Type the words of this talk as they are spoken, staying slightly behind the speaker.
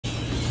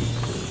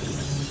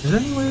Is there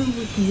any way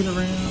we can get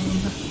around?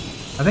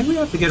 I think we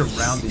have to get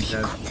around these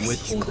guys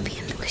with holding.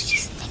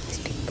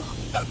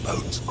 Her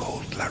boat's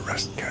called La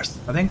Rustcast.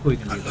 I think we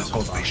can do A this.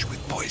 local Hold on. fish with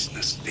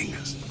poisonous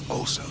stingers,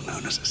 also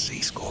known as a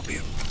sea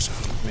scorpion. So,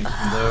 Make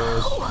some of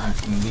those. Make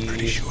some of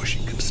pretty these. sure she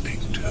can sting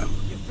too.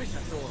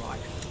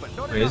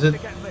 Wait, is it?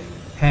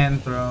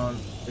 Hand thrown.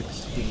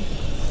 Extinguished.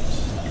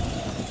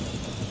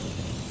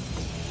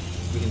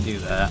 We can do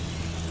that.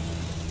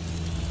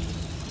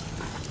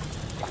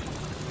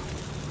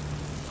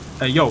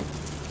 Hey yo!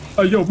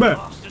 Hey yo, man!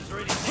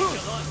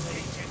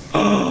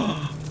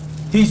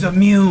 He's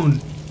immune!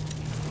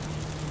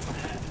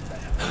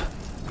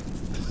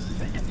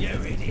 You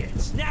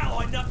idiots! Now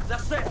I know.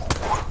 That's it.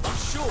 I'm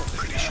sure.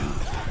 Pretty sure.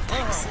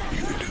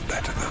 You can do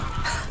better though.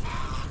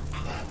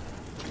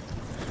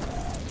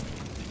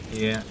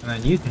 Yeah, and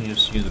then you can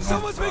just use a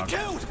normal Someone's been frog.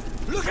 killed.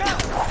 Look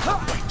out!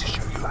 Wait to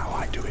show you how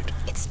I do it.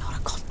 It's not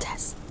a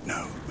contest.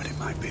 No, but it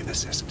might be a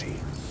necessity.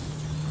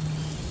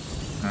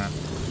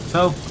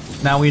 So,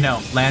 now we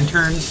know.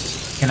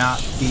 Lanterns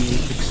cannot be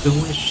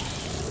extinguished.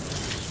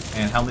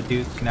 And helmet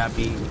dudes cannot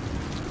be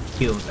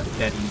killed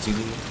that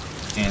easily.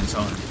 And so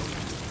on.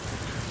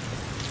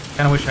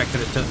 Kinda wish I could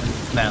have taken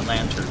that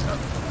lantern up.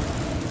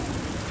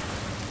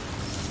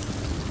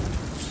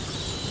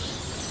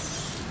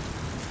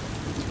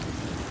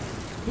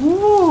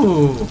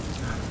 Ooh!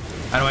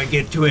 How do I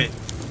get to it?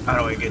 How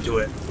do I get to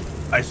it?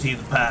 I see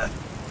the path.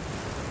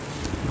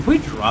 If we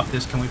drop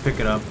this, can we pick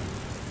it up?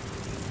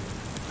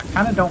 I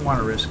kinda don't want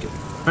to risk it.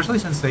 Especially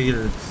since they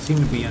seem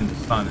to be in the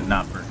sun and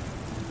not burning.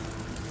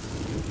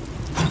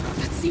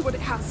 Let's see what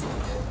it has.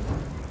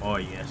 Oh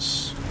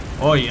yes.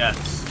 Oh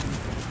yes.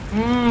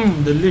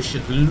 Mmm,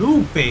 delicious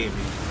loot, baby.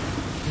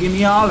 Give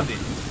me all of it.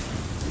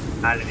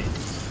 All of it.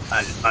 All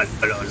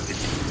of it.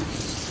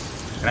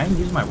 Can I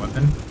use my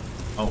weapon?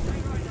 Oh.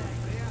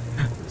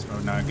 That's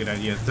probably not a good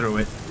idea to throw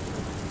it.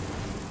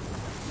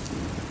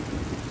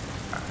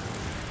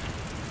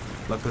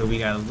 Luckily we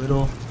got a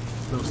little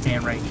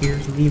stand right here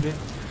to leave it.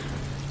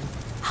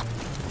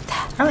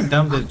 Kind of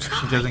dumb that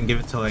she doesn't give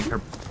it to like her,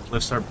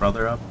 lifts her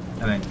brother up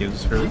and then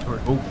gives her the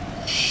torch. Oh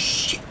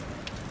shit!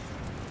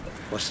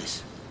 What's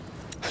this?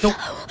 No!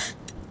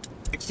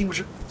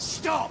 Extinguisher!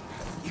 Stop!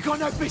 You got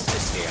no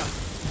business here.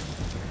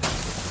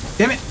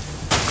 Damn it!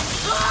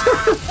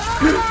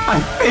 I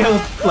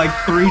failed like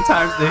 3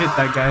 times to hit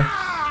that guy.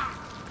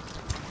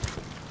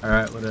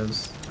 Alright, what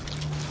else?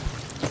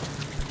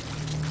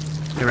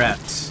 Hey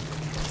rats.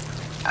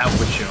 Out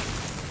with you.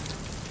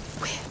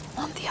 We're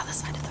on the other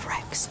side of the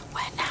wrecks.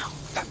 Where now?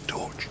 That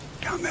torch,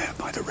 down there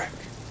by the wreck.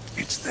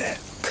 It's there.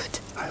 Good.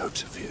 I hope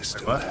Sophia's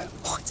still what? there.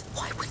 What?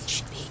 Why wouldn't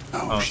she be?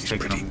 Oh, it's she's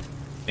taking pretty them.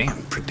 Damn.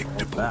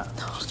 unpredictable. That.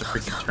 Just a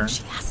freaking turn.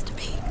 She has to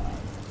be.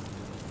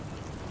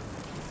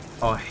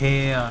 Oh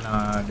hell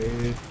nah,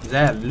 dude. Is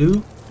that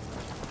loot?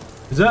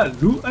 Is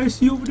that loot I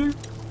see over there?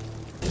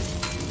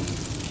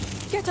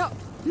 Get up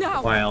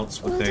now. Why else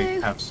would Will they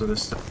do. have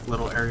this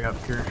little area up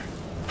here?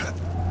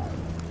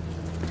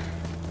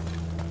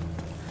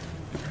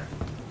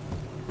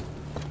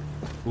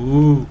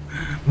 Ooh,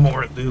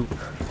 more loot.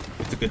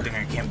 It's a good thing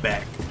I came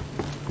back.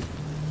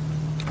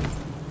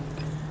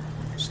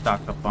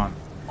 Stock up on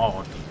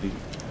all the loot.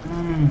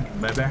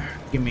 Baby,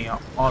 give me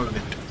all of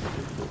it.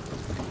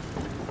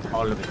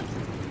 All of it.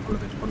 All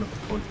of it. All of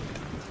it. All of it.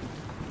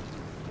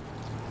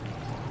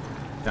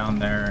 Down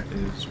there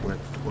is where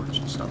the torch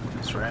and stuff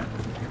is, right?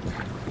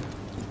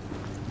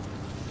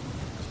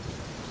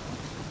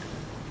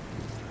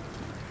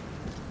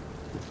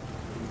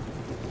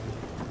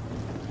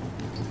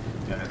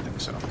 Yeah, I think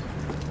so.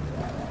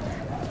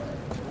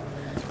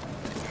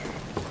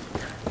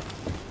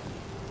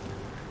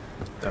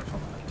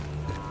 Definitely.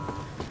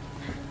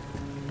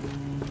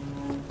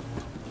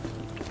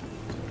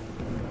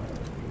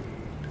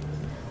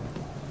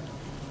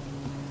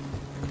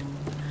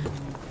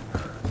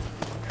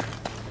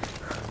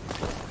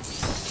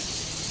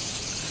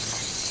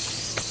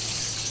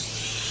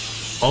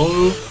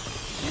 Oh.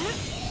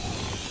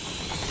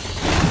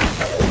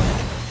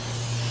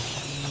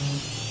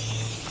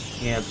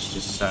 Yeah, let's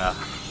just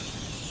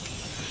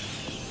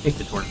take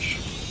the torch.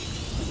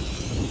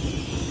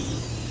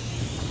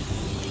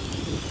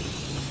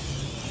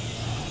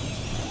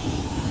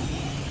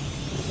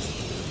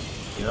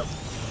 Yep.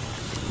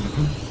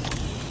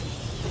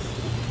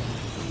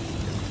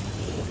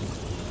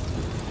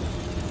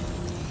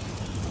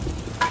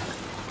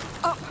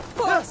 Up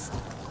first.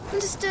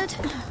 Understood.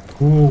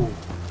 Ooh.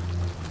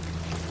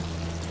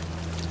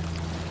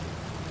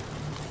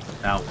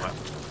 Now what?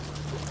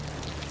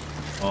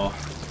 Well,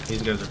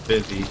 these guys are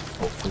busy,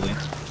 hopefully.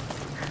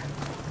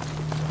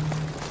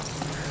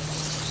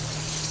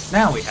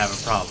 Now we have a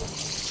problem.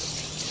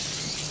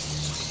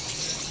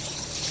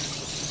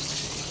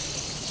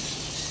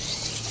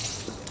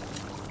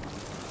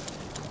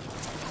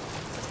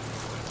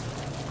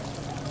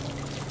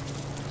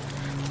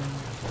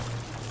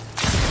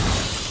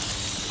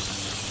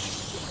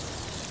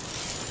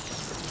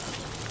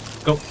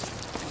 Go.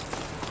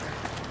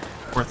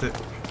 Worth it.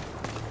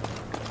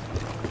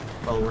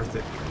 Well worth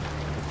it.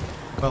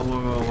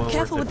 Whoa,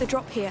 Careful with the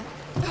drop here.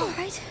 All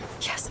right.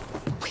 Yes.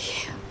 We're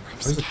here.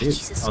 Where's the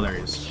dude? Oh, there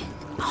he is.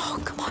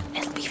 Oh, come on.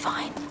 It'll be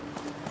fine.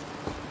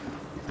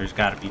 There's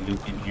gotta be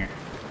loot in here.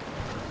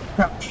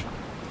 Crouch.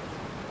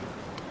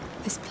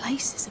 This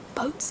place is a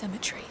boat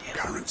cemetery.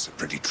 Currents are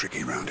pretty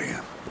tricky around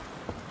here.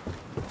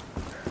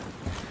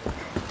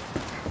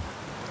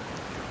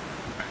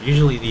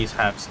 Usually these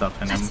have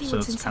stuff in them, Let's see so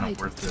what's it's kind of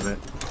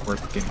inside.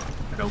 worth getting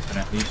it open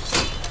at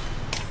least.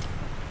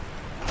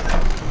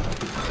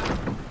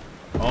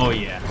 Oh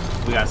yeah,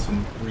 we got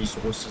some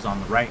resources on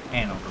the right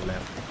and on the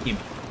left. Gimme.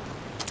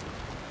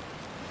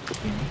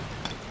 Gimme.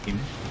 Gimme.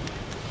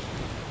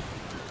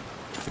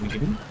 Gimme,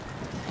 gimme.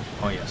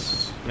 Oh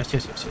yes.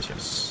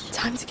 Yes.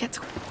 Time to get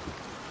to...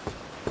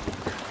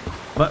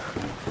 But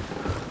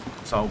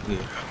it's all good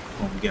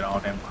when we get all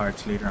them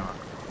parts later on.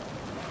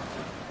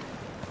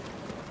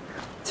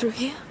 Through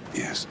here?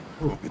 Yes.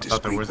 Ooh, A thought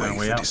there discreet wasn't a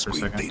way for out for a discreet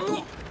second.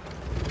 people.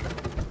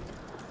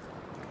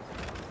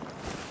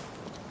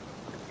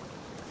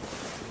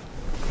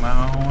 Come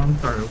on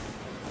through.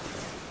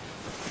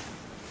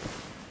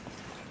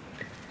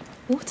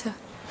 Water.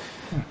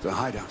 The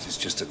hideout is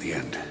just at the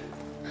end.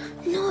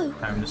 No,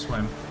 Time to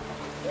swim.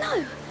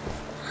 no.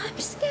 I'm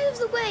scared of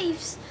the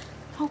waves.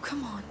 Oh,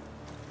 come on.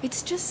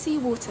 It's just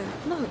seawater.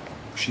 Look.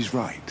 She's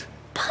right.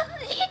 But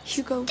it's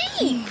Hugo, deep.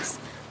 please.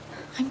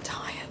 I'm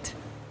tired.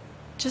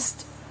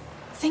 Just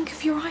think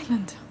of your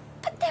island.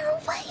 But there are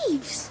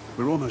waves.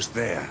 We're almost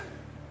there.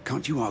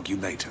 Can't you argue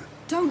later?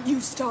 Don't you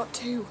start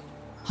too.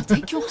 I'll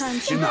take your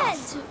hand. Scared.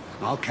 Enough.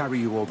 I'll carry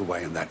you all the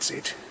way and that's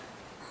it.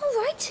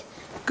 All right.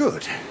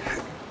 Good.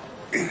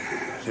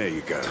 There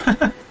you go.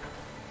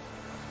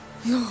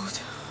 Lord.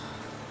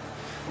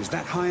 Is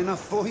that high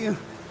enough for you?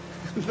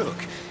 Look,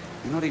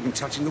 you're not even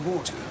touching the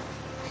water.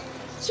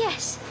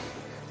 Yes.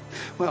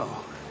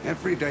 Well,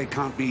 every day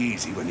can't be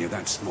easy when you're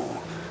that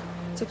small.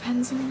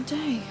 Depends on the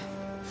day.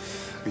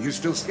 Are you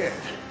still scared?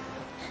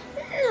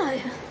 No.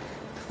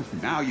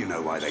 Now you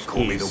know why they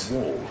call me the Jeez.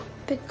 Wall.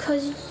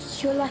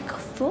 Because you're like a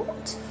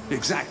fort?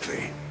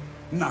 Exactly.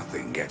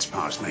 Nothing gets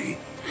past me.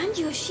 And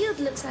your shield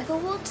looks like a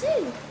wall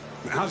too.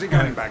 How's it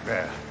going back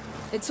there?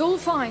 It's all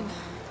fine.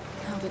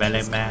 Now that Belly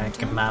he's calmed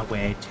making down. my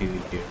way to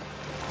you.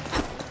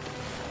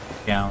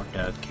 Down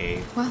the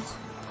cave. Well,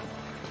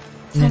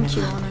 thank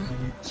you, Arnaud.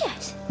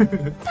 Yes.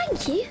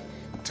 Thank you.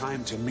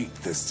 Time to meet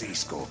the sea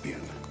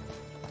scorpion.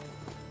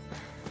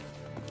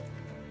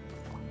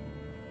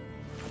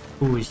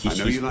 Who is I this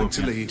know you like to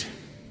scorpion? lead,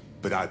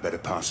 but I'd better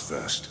pass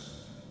first.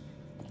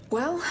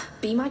 Well,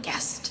 be my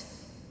guest.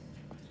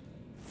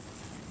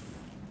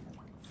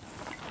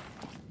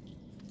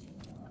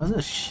 How's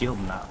this shield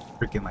not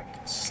freaking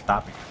like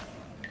stopping?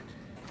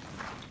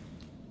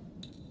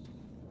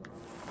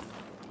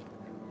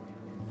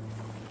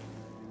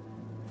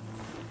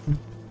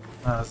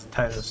 Not as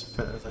tight as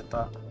fit as I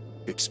thought.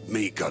 It's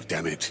me,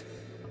 goddammit.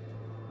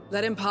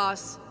 Let him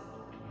pass.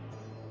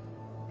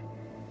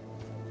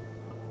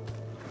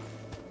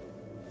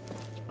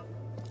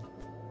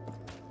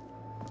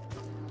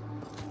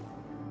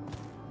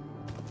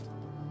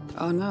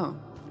 Oh no.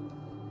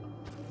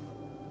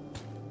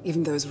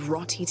 Even those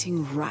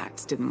rot-eating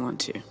rats didn't want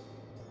to.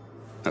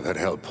 I've had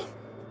help.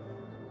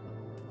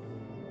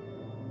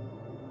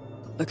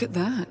 Look at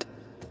that.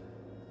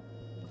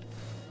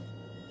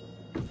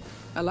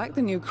 I like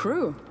the new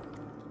crew.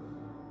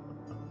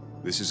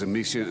 This is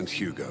Amicia and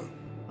Hugo.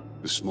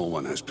 The small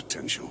one has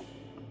potential.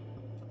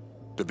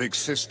 The big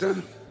sister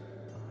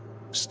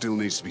still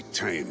needs to be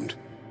tamed.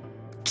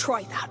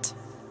 Try that.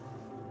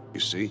 You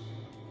see?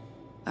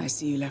 I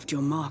see you left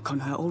your mark on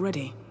her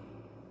already.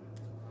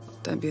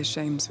 Don't be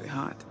ashamed,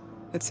 sweetheart.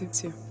 It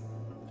suits you.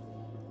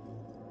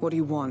 What do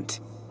you want?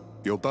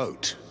 Your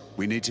boat.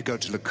 We need to go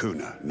to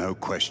Lacuna. No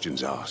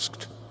questions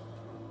asked.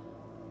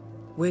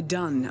 We're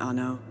done,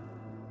 Arnaud.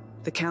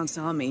 The Count's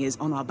army is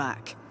on our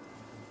back.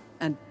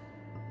 And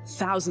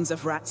thousands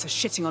of rats are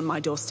shitting on my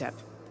doorstep.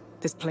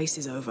 This place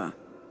is over.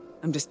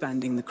 I'm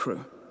disbanding the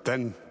crew.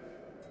 Then,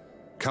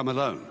 come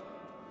alone.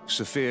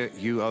 Sophia,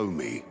 you owe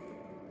me.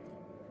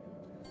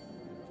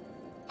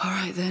 All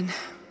right, then.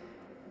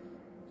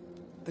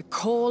 The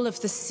call of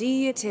the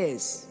sea it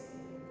is.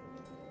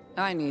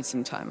 I need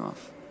some time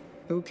off.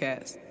 Who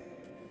cares?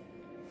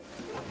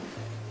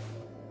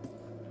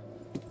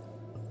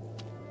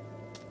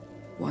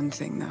 One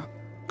thing, though.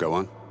 Go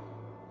on.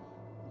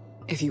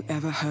 If you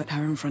ever hurt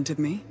her in front of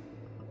me,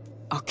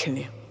 I'll kill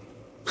you.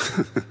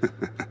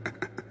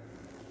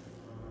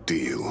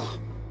 Deal.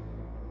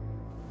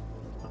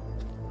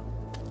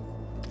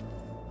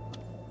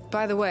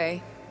 By the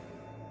way,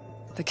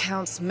 the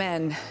Count's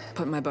men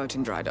put my boat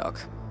in dry dock.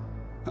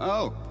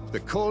 Oh, the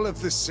call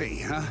of the sea,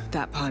 huh?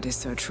 That part is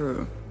so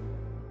true.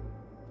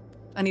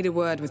 I need a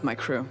word with my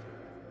crew.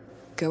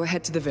 Go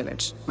ahead to the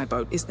village. My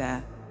boat is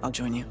there. I'll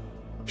join you.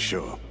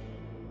 Sure.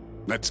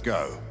 Let's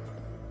go.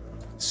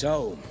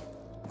 So,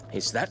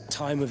 it's that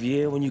time of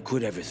year when you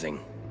quit everything.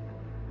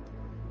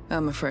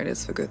 I'm afraid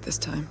it's for good this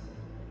time.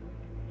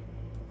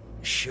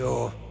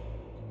 Sure.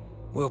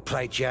 We'll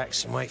play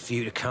jacks and wait for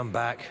you to come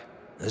back,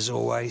 as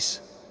always.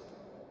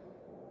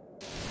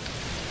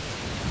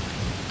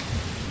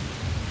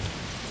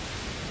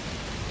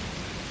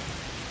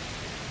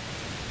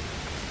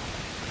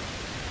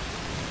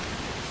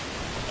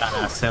 Got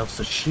ourselves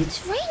a ship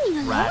It's raining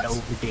a right lot.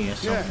 over there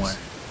somewhere. Yes.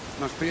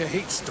 Must be a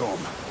heat storm.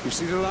 You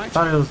see the I light?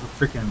 thought it was a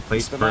freaking It's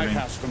place the burning.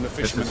 lighthouse from the This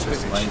fisherman's is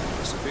just village.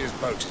 light. Sophia's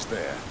boat is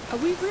there. Are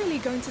we really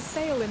going to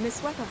sail in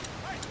this weather?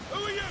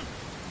 Who are you?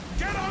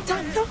 Get on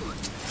Don't know.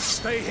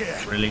 Stay here.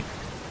 Really?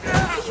 What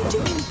are you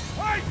doing?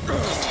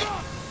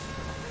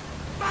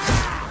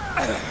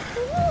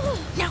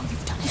 Now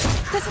you've done it.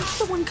 There's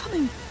another one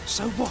coming.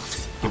 So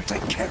what? I'll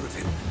take care of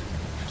him.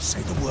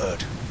 Say the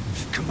word.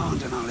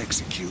 Command and I'll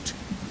execute.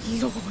 Lord. You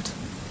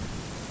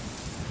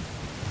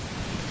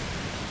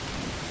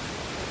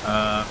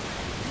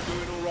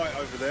doing all right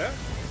over there?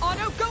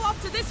 Arnaud, go up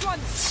to this one.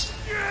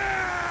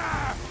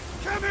 Yeah!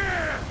 Come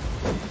here!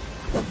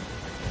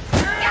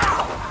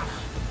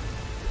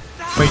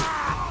 Wait.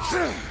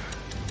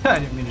 I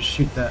didn't mean to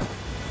shoot that.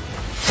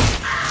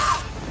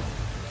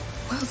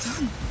 Well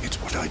done. It's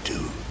what I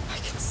do. I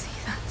can see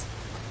that.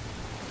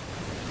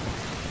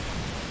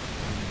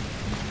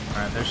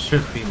 Alright, there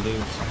should be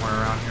loot somewhere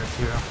around here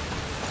too.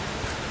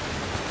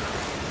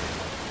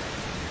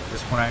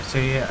 Just when I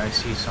say it, I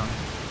see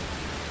something.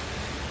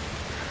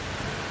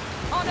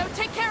 Arnaud,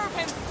 take care of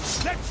him.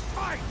 Let's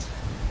fight!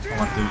 I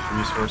want these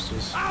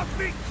resources. I'll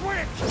be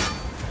quick!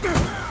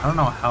 I don't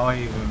know how I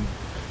even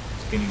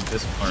was getting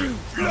this part.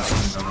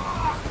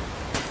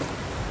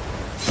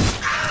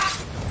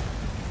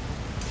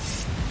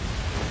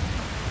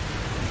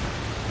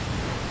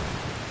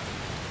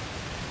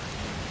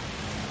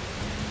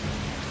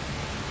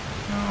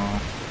 No.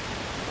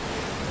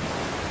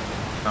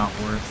 Not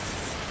worth.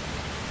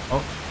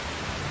 Oh.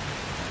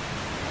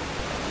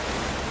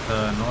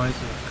 The noise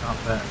of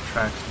combat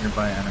attracts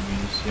nearby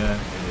enemies. Yeah,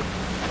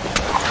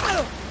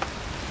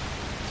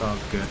 it's all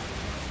good.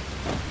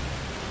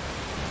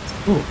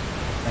 Ooh,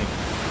 thank you.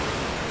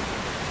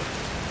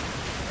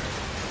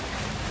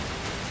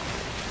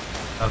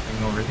 Nothing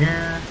over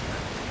here.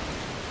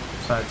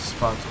 Besides the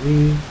spot to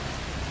leave.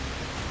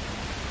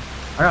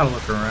 I gotta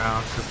look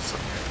around because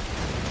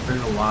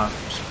there's a lot of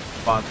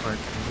spots where I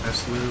can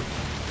miss loot.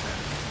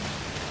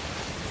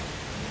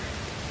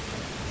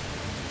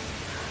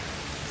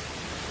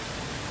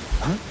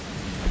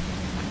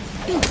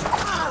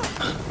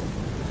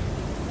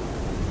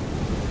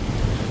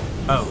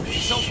 Oh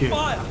shit.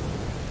 Fire!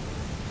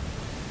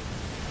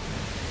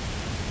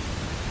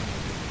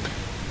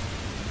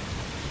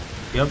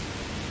 Yep.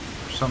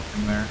 There's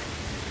something there.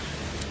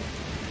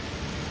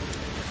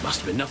 Must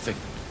have been nothing.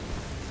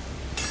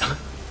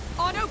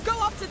 Arnaud, go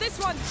up to this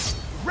one.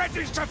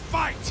 Ready to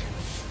fight!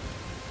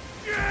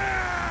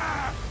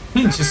 Yeah!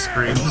 He just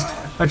screams.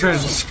 I try to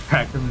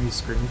distract him and he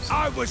screams.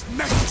 I was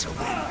meant to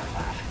win!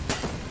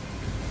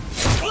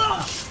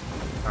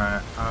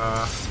 Alright,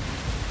 I'll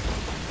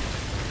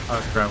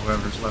just grab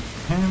whatever's left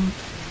from him.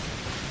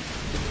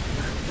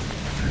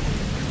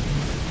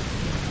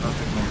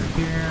 Nothing over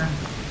here.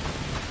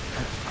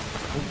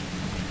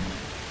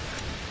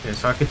 Okay,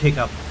 so I could take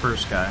out the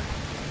first guy.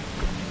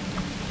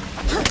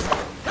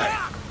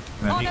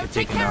 And then he could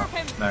take out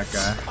that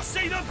guy. I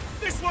see them!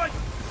 This way!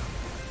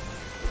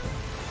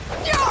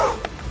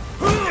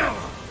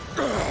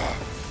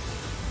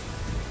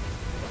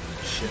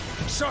 Shit.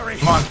 Sorry.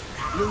 Come on.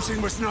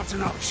 Losing was not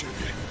an option.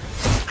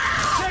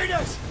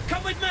 Traders!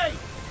 Come with me!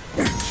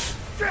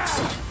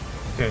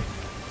 Okay.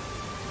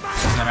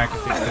 And then I can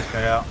take this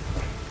guy out.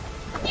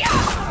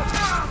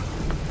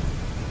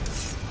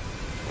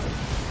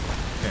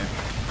 Okay.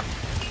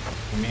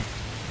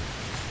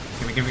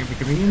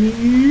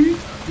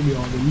 Give me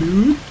all the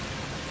loot.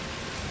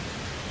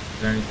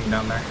 Is there anything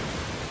down there?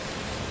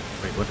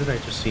 Wait, what did I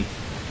just see?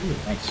 Ooh,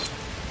 nice.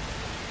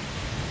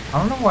 I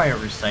don't know why I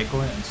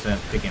recycle it instead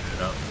of picking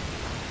it up.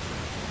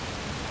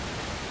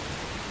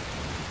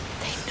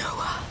 They know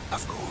her.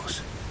 Of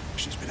course.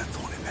 She's been a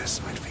thorn in their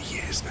side for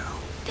years now.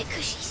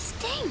 Because she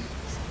stings.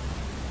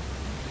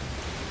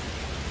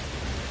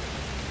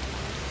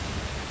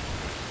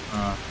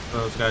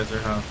 Those guys are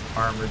have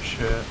armored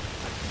shit.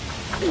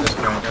 This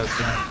guy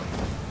doesn't.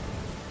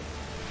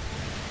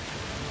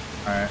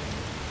 Alright.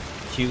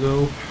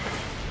 Hugo.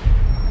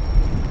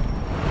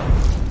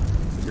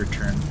 Your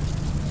turn.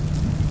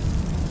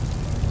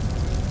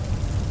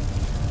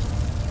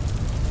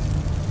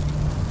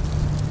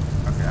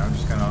 Okay, I'm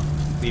just gonna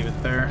leave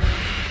it there.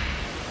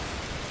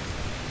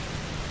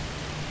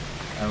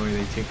 That way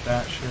they take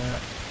that shit.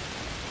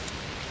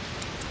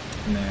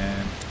 And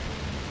then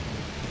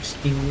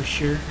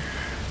extinguisher.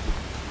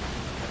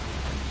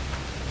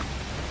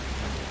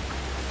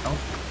 Oh.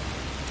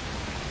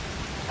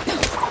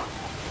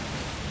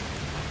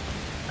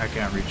 I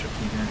can't reach up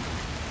from here.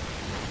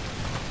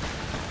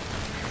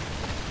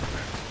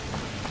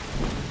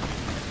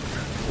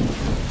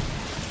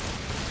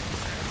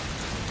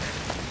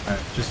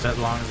 Alright, just as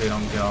long as they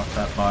don't get off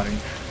that body.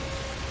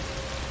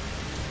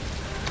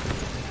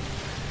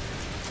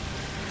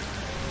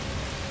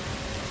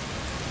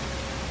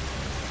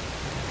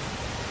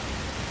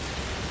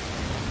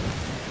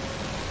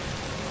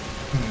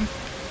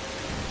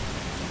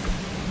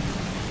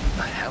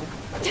 The hell?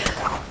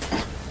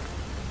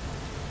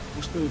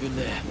 What's moving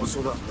there? What's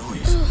all that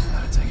noise?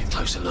 Better take a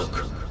closer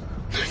look.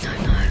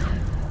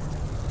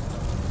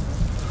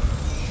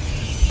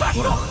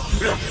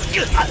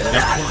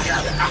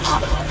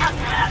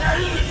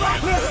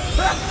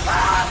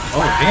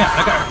 Oh damn,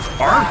 that guy was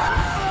armed.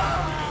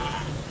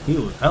 He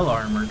was hell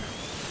armored.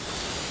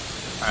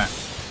 Alright.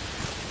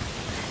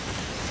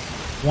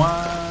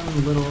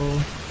 One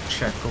little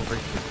check over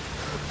here.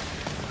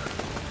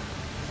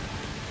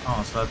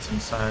 Oh, so that's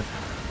inside.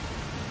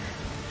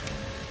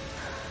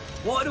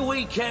 Why do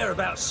we care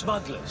about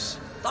smugglers?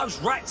 Those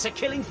rats are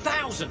killing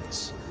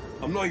thousands.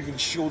 I'm not even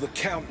sure the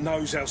Count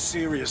knows how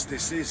serious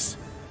this is.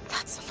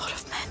 That's a lot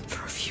of men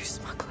for a few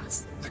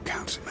smugglers. The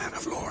Count's a man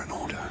of law and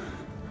order.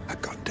 A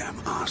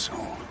goddamn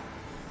arsehole.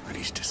 But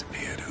he's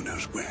disappeared who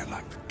knows where,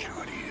 like the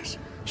coward he is.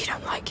 You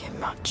don't like him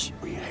much.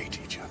 We hate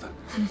each other.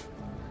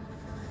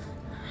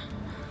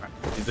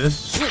 Do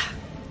this.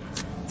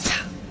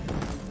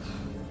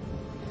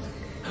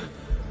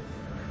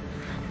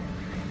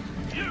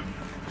 You!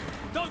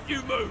 Don't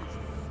you move!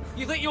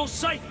 You think you're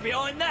safe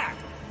behind that?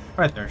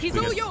 Right there. He's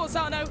all yours,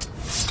 ARNAUD.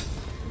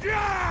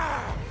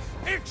 Yeah!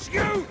 It's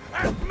you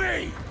and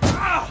me!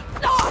 Ah!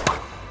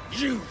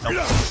 You've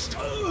lost!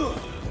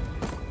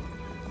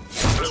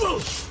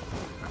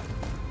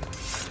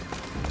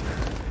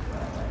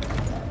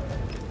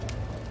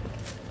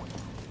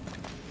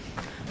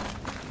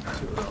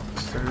 See what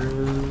else there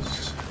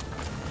is.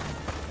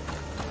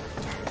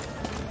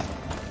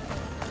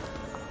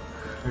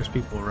 There's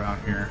people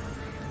around here.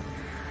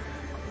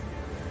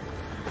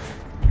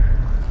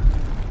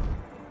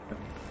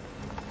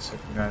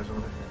 Second guy's over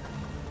here.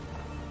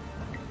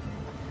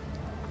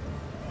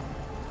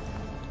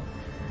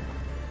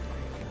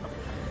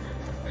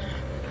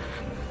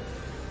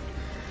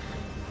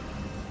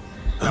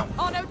 No.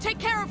 ARNAUD, take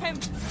care of him!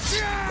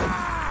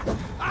 Yeah!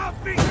 I'll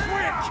be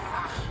quick!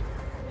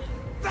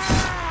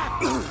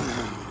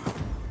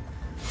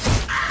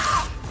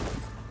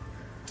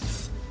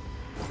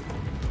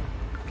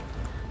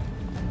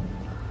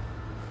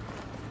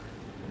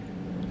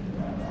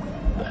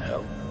 The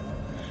hell?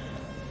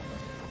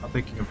 I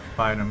think you can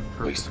fight him.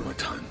 Wasting my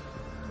time.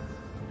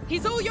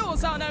 He's all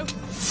yours, ARNAUD.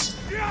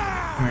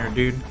 Yeah! Come here,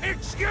 dude.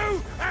 It's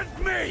you and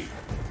me!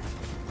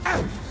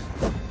 I'm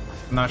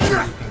not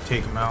sure you can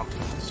take him out,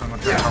 so I'm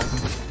gonna try to help him.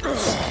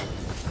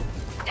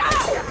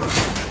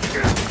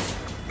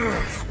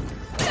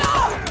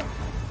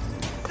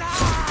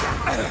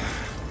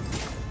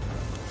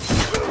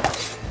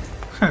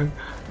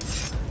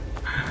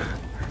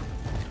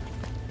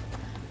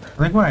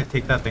 I think when I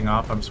take that thing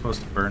off, I'm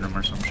supposed to burn him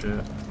or some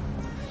shit.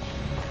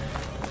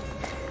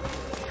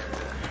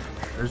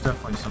 There's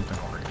definitely something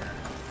over here.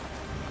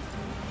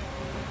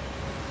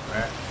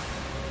 Right?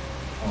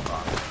 Hold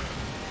on.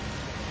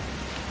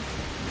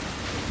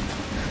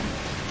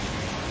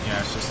 Yeah,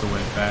 it's just the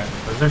way back.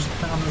 But is there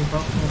something on the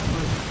belt real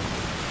quick?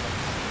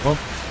 Whoa.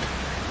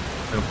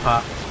 Little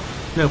pop.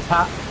 Little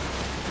pop.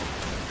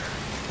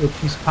 Little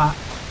piece of pop.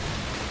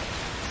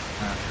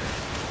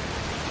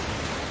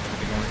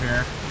 Anything over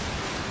here?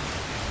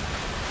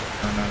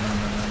 No.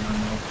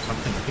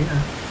 Something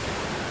here.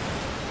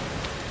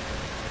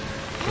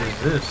 What is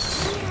this?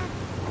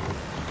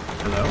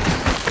 Hello?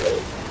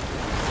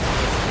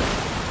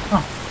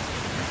 Oh.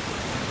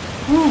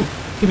 Woo!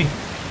 Gimme.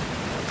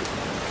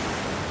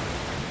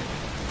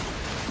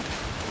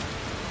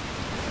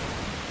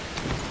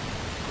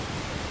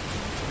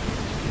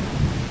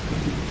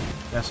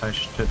 Yes, I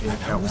should be like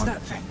that one.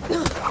 that thing?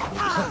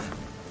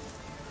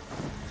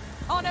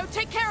 ARNAUD,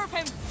 take care of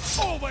him!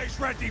 Always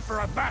ready for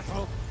a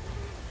battle!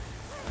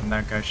 And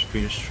that guy should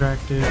be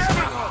distracted.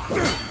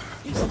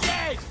 He's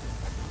dead!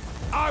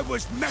 I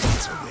was meant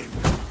to win!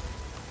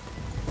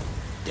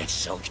 Dead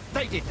soldier.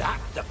 They did that,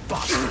 the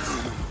bastards.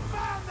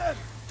 Found them!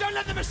 Don't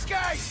let them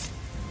escape!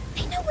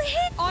 They know we're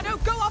here.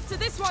 ARNAUD, go after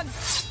this one!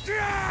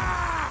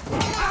 Yeah!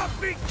 I'll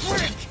be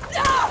quick!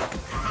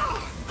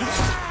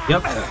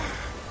 Yep.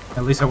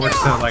 At least I worked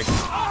to like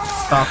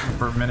stop him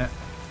for a minute.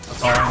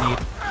 That's all I need.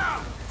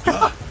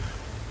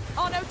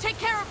 ARNAUD, take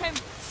care of him!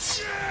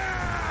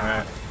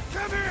 Alright.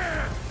 Come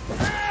here!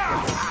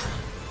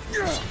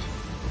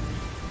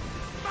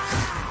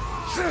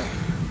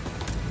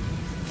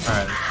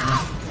 Alright.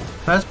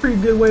 That's a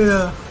pretty good way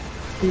to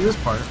do this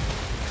part.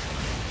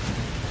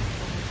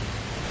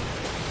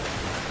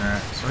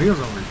 Alright, so he was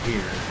over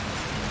here.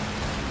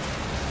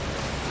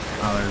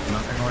 Oh, there's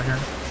nothing over here?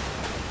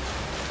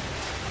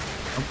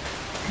 Nope,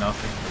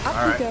 nothing.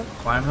 Alright,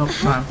 climb up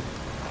time.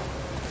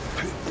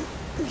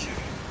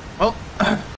 Oh!